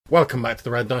Welcome back to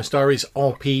the Red Dice Diaries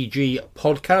RPG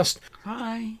podcast.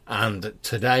 Hi. And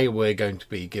today we're going to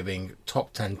be giving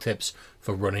top 10 tips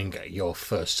for running your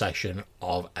first session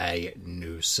of a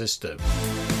new system.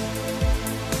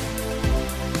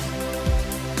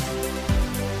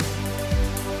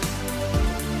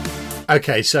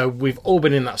 Okay, so we've all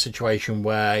been in that situation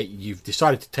where you've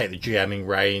decided to take the GMing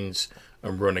reins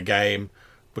and run a game,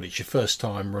 but it's your first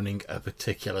time running a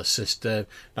particular system.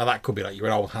 Now that could be like you're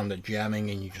an old hand at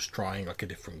GMing and you're just trying like a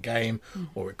different game,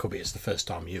 or it could be it's the first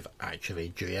time you've actually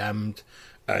GM'd.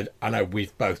 I know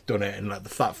we've both done it, and like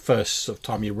that first sort of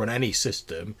time you run any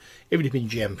system, even if you've been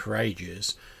GM for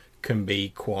ages, can be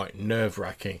quite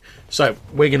nerve-wracking. So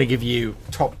we're going to give you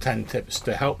top 10 tips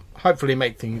to help hopefully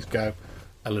make things go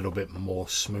a little bit more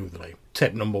smoothly.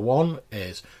 Tip number 1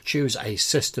 is choose a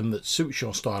system that suits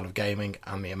your style of gaming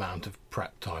and the amount of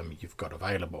prep time you've got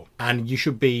available. And you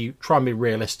should try and be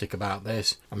realistic about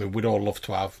this. I mean, we'd all love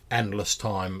to have endless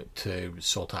time to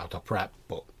sort out our prep,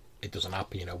 but it doesn't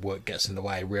happen. You know, work gets in the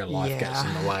way, real life gets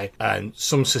in the way, and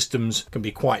some systems can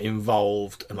be quite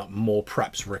involved and like more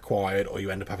preps required, or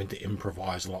you end up having to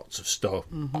improvise lots of stuff.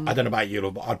 I don't know about you,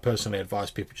 but I'd personally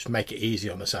advise people just make it easy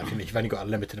on the session. If you've only got a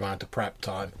limited amount of prep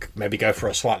time, maybe go for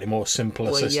a slightly more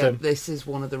simpler system. Yeah, this is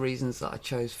one of the reasons that I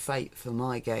chose Fate for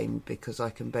my game, because I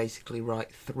can basically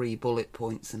write 3 bullet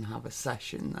points and have a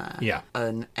session there. Yeah.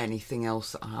 And anything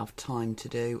else that I have time to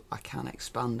do, I can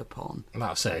expand upon.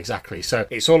 That's it, exactly. So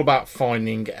it's all about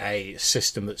finding a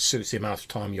system that suits the amount of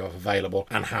time you have available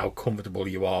and how comfortable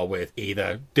you are with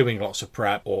either doing lots of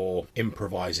prep or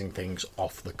improvising things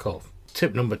off the cuff.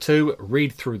 Tip number 2,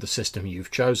 read through the system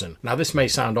you've chosen. Now this may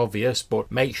sound obvious,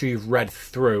 but make sure you've read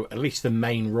through at least the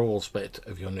main rules bit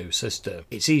of your new system.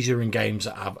 It's easier in games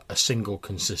that have a single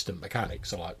consistent mechanic,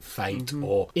 so like Fate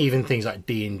or even things like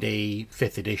D&D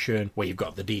 5th edition, where you've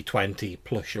got the D20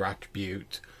 plus your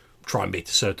attribute, try and beat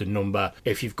a certain number.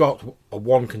 If you've got a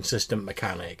one consistent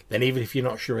mechanic, then even if you're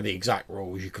not sure of the exact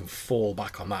rules, you can fall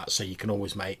back on that. So you can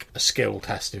always make a skill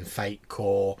test in Fate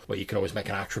Core, or you can always make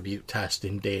an attribute test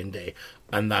in D&D,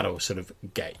 and that'll sort of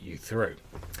get you through.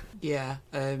 Yeah,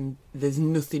 there's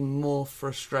nothing more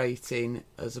frustrating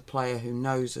as a player who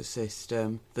knows a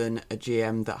system than a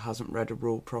GM that hasn't read a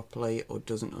rule properly or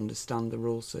doesn't understand the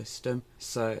rule system.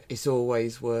 So it's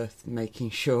always worth making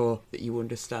sure that you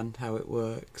understand how it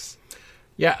works.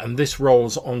 Yeah, and this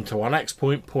rolls on to our next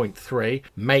point, point 3.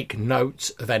 Make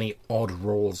notes of any odd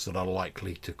rules that are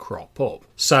likely to crop up.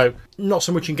 So, not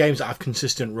so much in games that have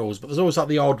consistent rules, but there's always like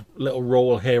the odd little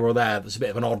rule here or there that's a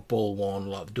bit of an oddball one,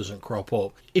 like that doesn't crop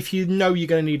up. If you know you're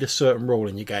going to need a certain rule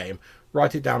in your game,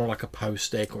 write it down on like a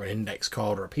post-it or an index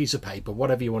card or a piece of paper,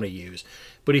 whatever you want to use.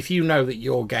 But if you know that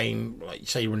your game, like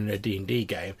say you're running a D&D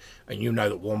game, and you know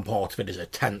that one part of it is a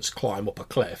tense climb up a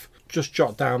cliff, just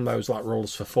jot down those like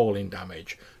rules for falling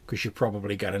damage, because you're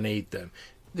probably going to need them.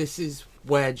 This is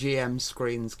where GM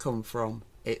screens come from.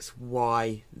 It's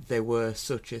why there were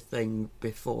such a thing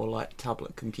before like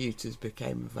tablet computers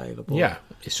became available. Yeah,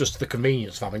 it's just the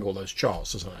convenience of having all those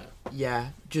charts, isn't it? Yeah,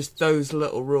 just those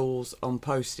little rules on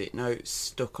post-it notes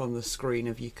stuck on the screen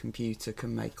of your computer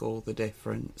can make all the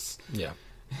difference. Yeah.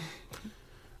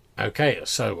 Okay,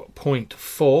 so point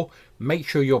 4, make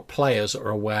sure your players are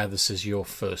aware this is your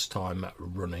first time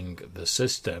running the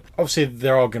system. Obviously,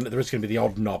 there is going to be the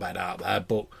odd knobhead out there,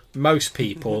 but most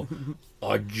people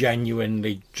are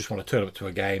genuinely just want to turn up to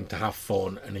a game to have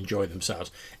fun and enjoy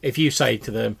themselves. If you say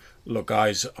to them, look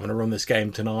guys, I'm going to run this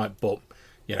game tonight, but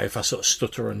you know, if I sort of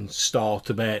stutter and start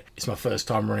a bit, it's my first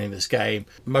time running this game,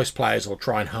 most players will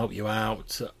try and help you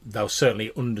out. They'll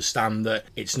certainly understand that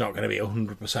it's not going to be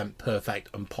 100% perfect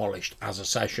and polished as a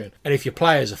session. And if your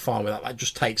players are fine with that, that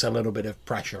just takes a little bit of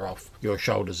pressure off your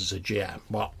shoulders as a GM.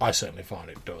 Well, I certainly find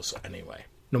it does anyway.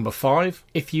 Number 5,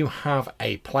 if you have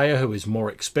a player who is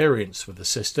more experienced with the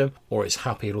system or is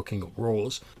happy looking at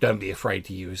rules, don't be afraid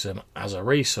to use them as a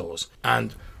resource.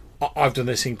 And I've done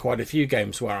this in quite a few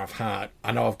games where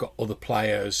I know I've got other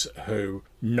players who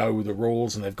know the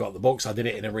rules and they've got the books. I did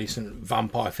it in a recent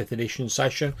Vampire 5th edition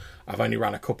session. I've only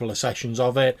ran a couple of sessions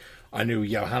of it. I knew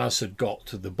Johannes had got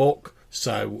to the book,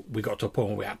 so we got to a point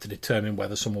where we had to determine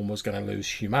whether someone was going to lose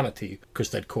humanity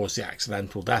because they'd caused the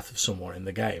accidental death of someone in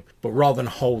the game. But rather than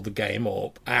hold the game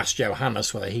up, I asked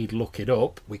Johannes whether he'd look it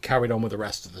up. We carried on with the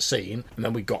rest of the scene, and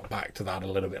then we got back to that a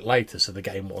little bit later, so the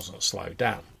game wasn't slowed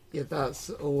down. Yeah, that's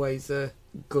always a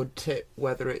good tip,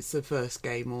 whether it's the first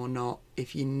game or not.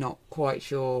 If you're not quite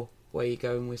sure where you're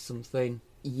going with something,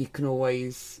 you can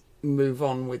always move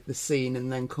on with the scene and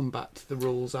then come back to the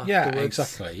rules afterwards. Yeah,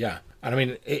 exactly, yeah. And I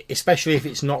mean, especially if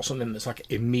it's not something that's like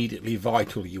immediately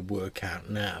vital, you work out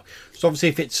now. So obviously,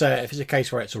 if it's a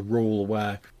case where it's a rule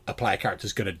where a player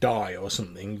character's going to die or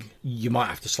something, you might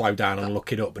have to slow down and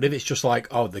look it up. But if it's just like,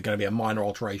 oh, there's going to be a minor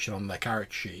alteration on their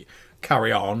character sheet,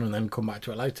 carry on and then come back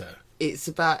to it later. It's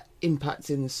about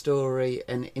impacting the story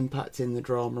and impacting the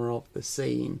drama of the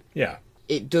scene. Yeah.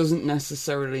 It doesn't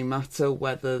necessarily matter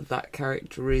whether that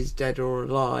character is dead or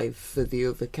alive for the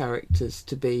other characters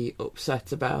to be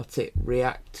upset about it,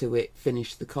 react to it,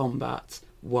 finish the combat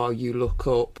while you look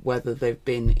up whether they've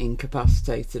been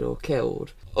incapacitated or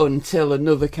killed, until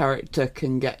another character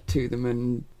can get to them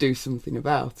and do something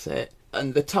about it.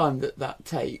 And the time that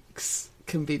takes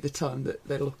can be the time that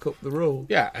they look up the rule.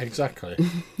 Yeah, exactly.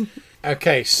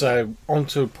 Okay, so on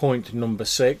to point number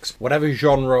 6. Whatever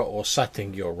genre or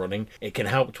setting you're running, it can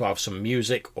help to have some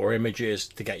music or images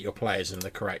to get your players in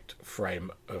the correct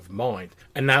frame of mind.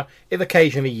 And now, if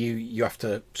occasionally you have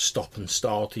to stop and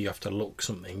start, or you have to look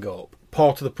something up,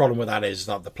 part of the problem with that is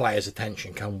that the player's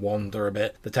attention can wander a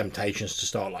bit. The temptations to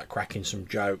start like cracking some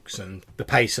jokes, and the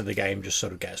pace of the game just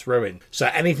sort of gets ruined. So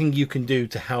anything you can do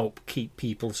to help keep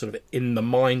people sort of in the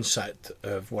mindset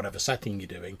of whatever setting you're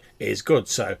doing is good.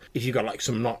 So if you've got like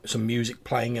some music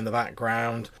playing in the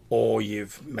background, or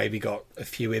you've maybe got a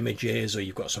few images, or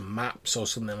you've got some maps or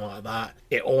something like that,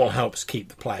 it all helps keep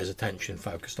the player's attention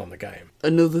focused on the game.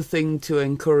 Another thing to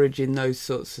encourage in those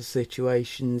sorts of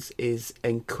situations is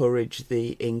encourage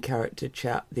the in-character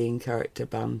chat, the in-character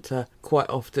banter. Quite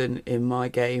often in my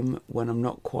game, when I'm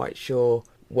not quite sure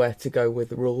where to go with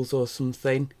the rules or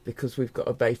something, because we've got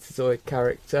a Betazoid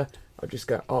character, I'll just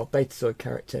go, oh, Betazoid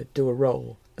character, do a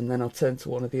roll. And then I'll turn to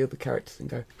one of the other characters and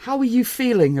go, how are you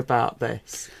feeling about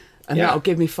this? And that'll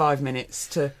give me 5 minutes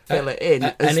to fill it in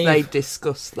as they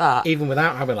discuss that. Even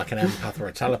without having like an empath or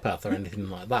a telepath or anything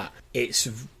like that,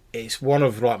 it's one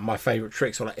of like my favourite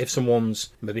tricks. Like if someone's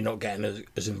maybe not getting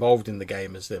as involved in the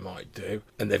game as they might do,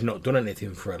 and they've not done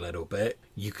anything for a little bit,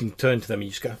 you can turn to them and you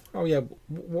just go, oh yeah,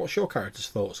 what's your character's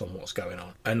thoughts on what's going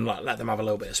on? And like let them have a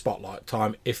little bit of spotlight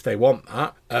time if they want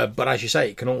that. But as you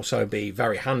say, it can also be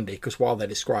very handy, because while they're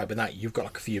describing that, you've got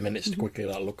like a few minutes to quickly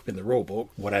like look up in the rule book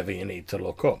whatever you need to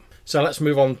look up. So let's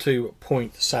move on to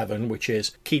point 7, which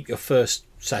is keep your first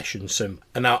session simple.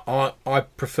 And now I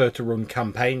prefer to run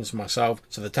campaigns myself,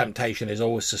 so the temptation is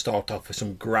always to start off with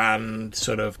some grand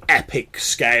sort of epic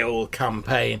scale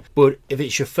campaign. But if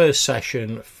it's your first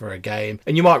session for a game,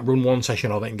 and you might run one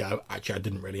session of it and go, actually I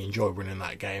didn't really enjoy running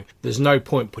that game, there's no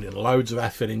point putting loads of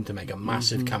effort in to make a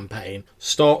massive campaign.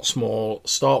 Start small,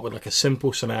 start with like a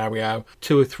simple scenario,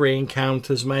 2 or 3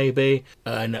 encounters maybe,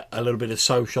 and a little bit of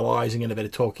socialising and a bit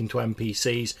of talking to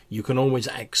NPCs. You can always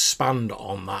expand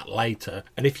on that later.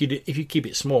 And if you keep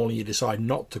it small and you decide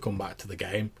not to come back to the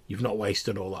game, you've not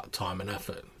wasted all that time and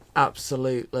effort.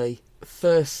 Absolutely.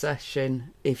 First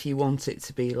session, if you want it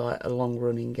to be like a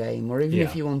long-running game, or even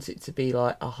if you want it to be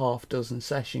like a half-dozen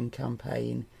session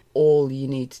campaign, all you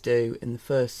need to do in the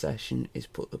first session is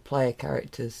put the player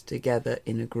characters together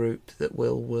in a group that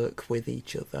will work with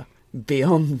each other.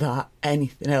 Beyond that,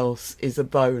 anything else is a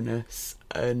bonus,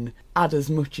 and add as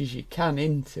much as you can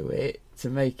into it to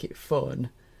make it fun.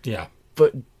 Yeah.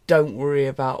 But don't worry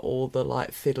about all the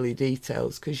like fiddly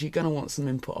details, because you're going to want some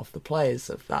input off the players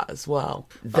of that as well.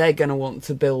 They're going to want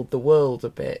to build the world a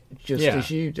bit, just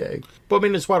as you do. But I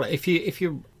mean, as well, if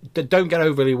you don't get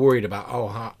overly worried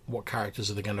about what characters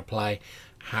are they going to play,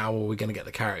 how are we going to get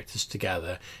the characters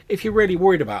together. If you're really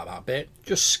worried about that bit,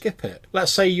 just skip it.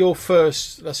 Let's say your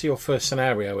first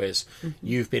scenario is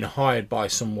you've been hired by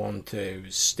someone to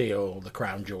steal the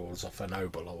crown jewels off a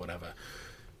noble or whatever.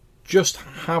 Just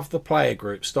have the player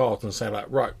group start and say, like,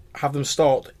 right, have them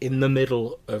start in the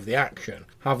middle of the action.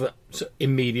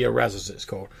 In media res, as it's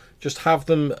called. Just have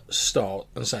them start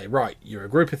and say, right, you're a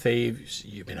group of thieves,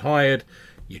 you've been hired,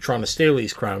 you're trying to steal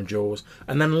these crown jewels,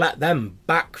 and then let them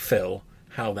backfill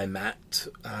how they met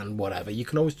and whatever. You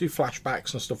can always do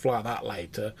flashbacks and stuff like that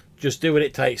later. Just do what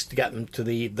it takes to get them to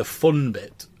the fun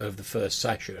bit of the first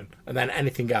session, and then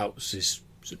anything else is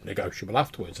negotiable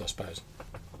afterwards, I suppose.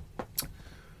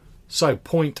 So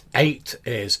point 8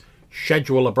 is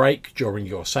schedule a break during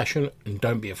your session, and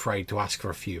don't be afraid to ask for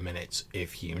a few minutes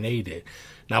if you need it.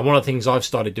 Now, one of the things I've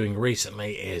started doing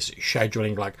recently is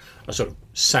scheduling like a sort of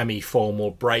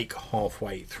semi-formal break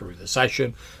halfway through the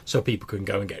session, so people can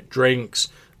go and get drinks,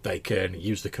 they can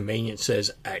use the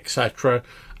conveniences, etc.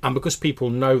 And because people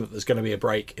know that there's going to be a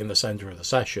break in the centre of the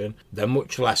session, they're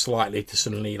much less likely to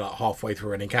suddenly, like halfway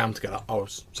through an encounter, go like, oh,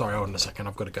 sorry, hold on a second,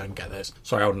 I've got to go and get this.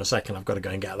 Sorry, hold on a second, I've got to go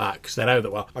and get that. Because they know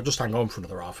that, well, I'll just hang on for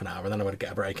another half an hour and then I'm going to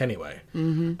get a break anyway.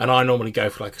 And I normally go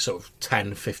for like a sort of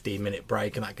 10, 15-minute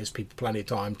break, and that gives people plenty of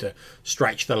time to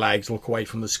stretch their legs, look away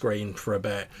from the screen for a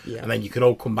bit, and then you can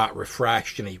all come back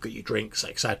refreshed, you know, you've got your drinks,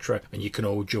 etc., and you can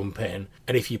all jump in.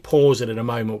 And if you pause it in a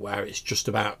moment where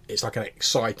it's like an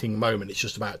exciting moment, it's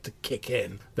just about to kick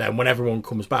in, then when everyone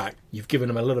comes back, you've given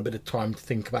them a little bit of time to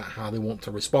think about how they want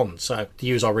to respond. So to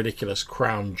use our ridiculous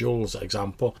crown jewels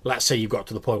example, let's say you've got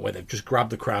to the point where they've just grabbed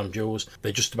the crown jewels,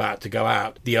 they're just about to go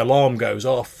out, the alarm goes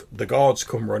off, the guards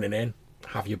come running in,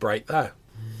 have your break there.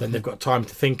 Then they've got time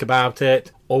to think about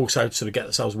it, also to sort of get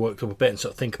themselves worked up a bit and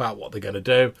sort of think about what they're going to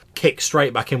do, kick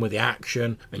straight back in with the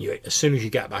action, and as soon as you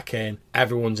get back in,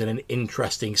 everyone's in an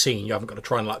interesting scene. You haven't got to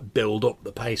try and like build up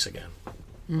the pace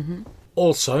again.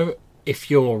 Also, if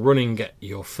you're running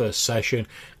your first session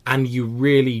and you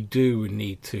really do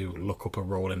need to look up a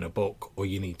rule in a book or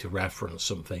you need to reference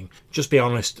something, just be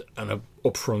honest and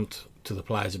upfront to the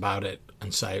players about it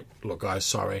and say, look guys,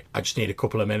 sorry, I just need a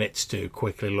couple of minutes to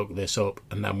quickly look this up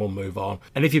and then we'll move on.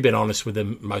 And if you've been honest with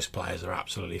them, most players are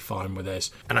absolutely fine with this.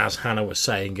 And as Hannah was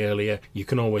saying earlier, you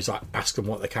can always like ask them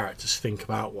what the characters think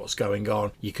about what's going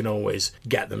on. You can always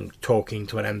get them talking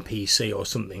to an NPC or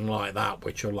something like that,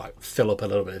 which will like fill up a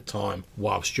little bit of time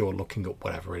whilst you're looking up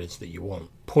whatever it is that you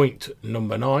want. Point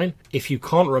number 9, if you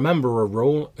can't remember a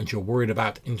rule and you're worried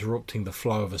about interrupting the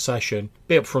flow of a session,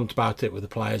 be upfront about it with the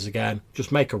players again.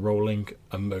 Just make a ruling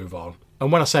and move on. And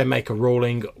when I say make a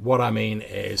ruling, what I mean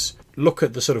is look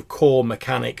at the sort of core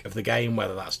mechanic of the game,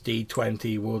 whether that's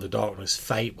D20, World of Darkness,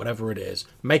 Fate, whatever it is.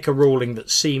 Make a ruling that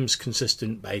seems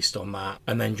consistent based on that,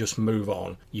 and then just move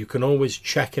on. You can always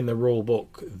check in the rule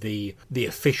book the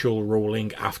official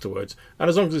ruling afterwards, and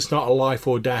as long as it's not a life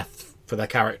or death for their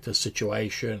character's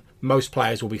situation, most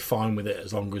players will be fine with it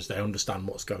as long as they understand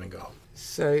what's going on.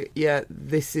 So yeah,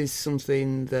 this is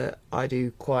something that I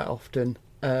do quite often.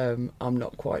 I'm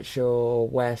not quite sure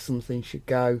where something should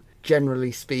go.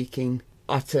 Generally speaking,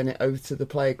 I turn it over to the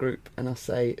player group and I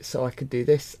say, so I could do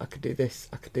this, I could do this,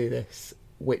 I could do this.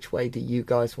 Which way do you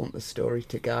guys want the story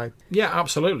to go? Yeah,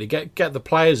 absolutely. Get the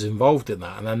players involved in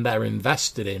that, and then they're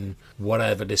invested in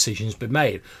whatever decision's been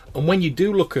made. And when you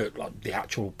do look at like the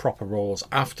actual proper rules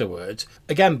afterwards,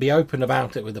 again, be open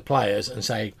about it with the players and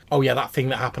say, oh yeah, that thing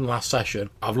that happened last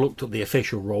session, I've looked at the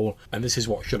official rule and this is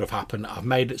what should have happened.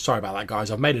 Sorry about that,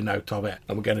 guys, I've made a note of it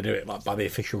and we're going to do it like by the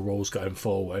official rules going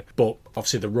forward. But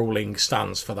obviously the ruling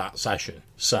stands for that session.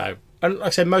 So, and like I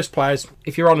said, most players,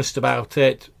 if you're honest about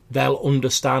it, they'll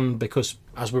understand, because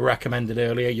as we recommended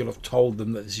earlier, you'll have told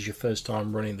them that this is your first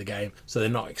time running the game, so they're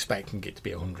not expecting it to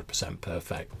be 100%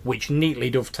 perfect. Which neatly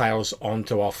dovetails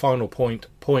onto our final point,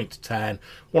 point 10,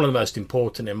 one of the most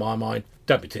important in my mind.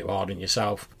 Don't be too hard on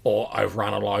yourself or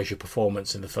overanalyze your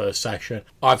performance in the first session.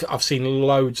 I've seen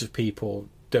loads of people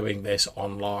doing this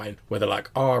online where they're like,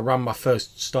 oh, I ran my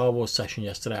first Star Wars session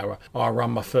yesterday, or oh, I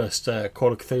ran my first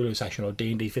Call of Cthulhu session or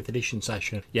D&D 5th edition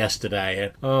session yesterday,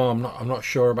 and oh, I'm not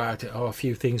sure about it, oh, a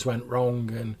few things went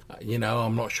wrong, and you know,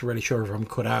 I'm not really sure if I'm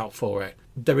cut out for it.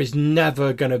 There is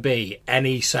never going to be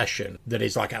any session that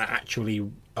is like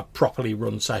a properly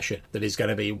run session that is going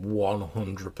to be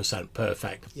 100%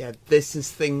 perfect. Yeah, this is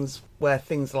things where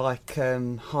things like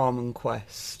Harmon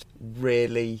Quest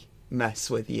really mess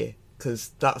with you,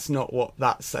 because that's not what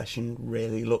that session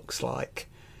really looks like.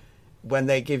 When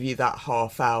they give you that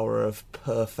half hour of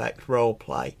perfect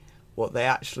roleplay, what they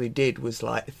actually did was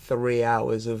like 3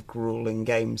 hours of grueling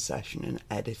game session and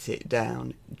edit it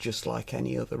down just like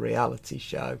any other reality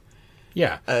show.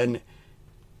 Yeah. And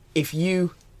if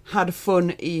you had a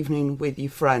fun evening with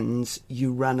your friends,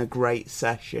 you ran a great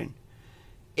session.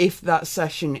 If that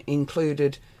session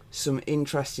included some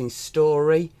interesting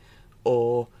story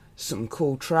or some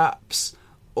cool traps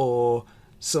or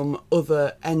some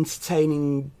other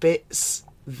entertaining bits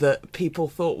that people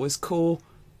thought was cool,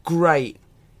 great.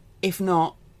 If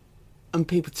not, and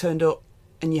people turned up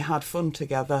and you had fun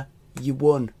together, you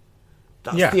won.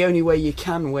 That's the only way you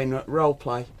can win at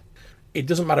roleplay. It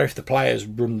doesn't matter if the players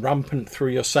run rampant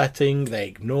through your setting, they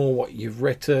ignore what you've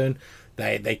written,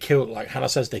 they kill, like Hannah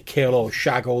says, they kill or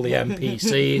shag all the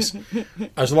NPCs.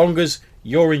 As long as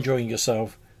you're enjoying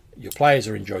yourself, your players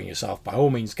are enjoying yourself, by all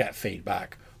means get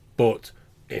feedback. But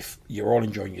if you're all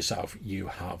enjoying yourself, you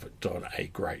have done a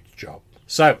great job.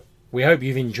 So We hope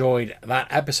you've enjoyed that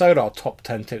episode, our top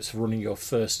 10 tips for running your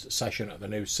first session of the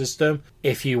new system.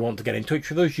 If you want to get in touch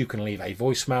with us, you can leave a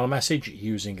voicemail message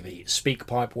using the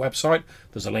SpeakPipe website.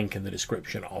 There's a link in the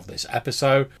description of this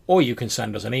episode. Or you can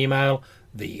send us an email.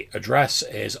 The address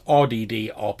is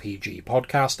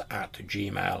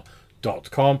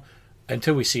rddrpgpodcast@gmail.com.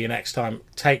 Until we see you next time,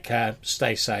 take care,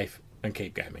 stay safe, and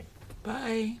keep gaming.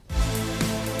 Bye.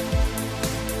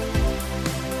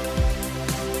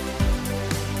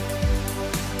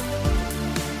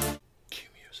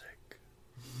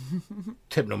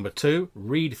 Tip number 2,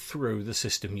 read through the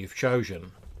system you've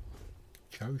chosen.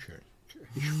 Now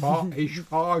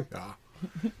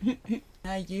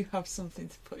you have something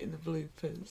to put in the bloopers.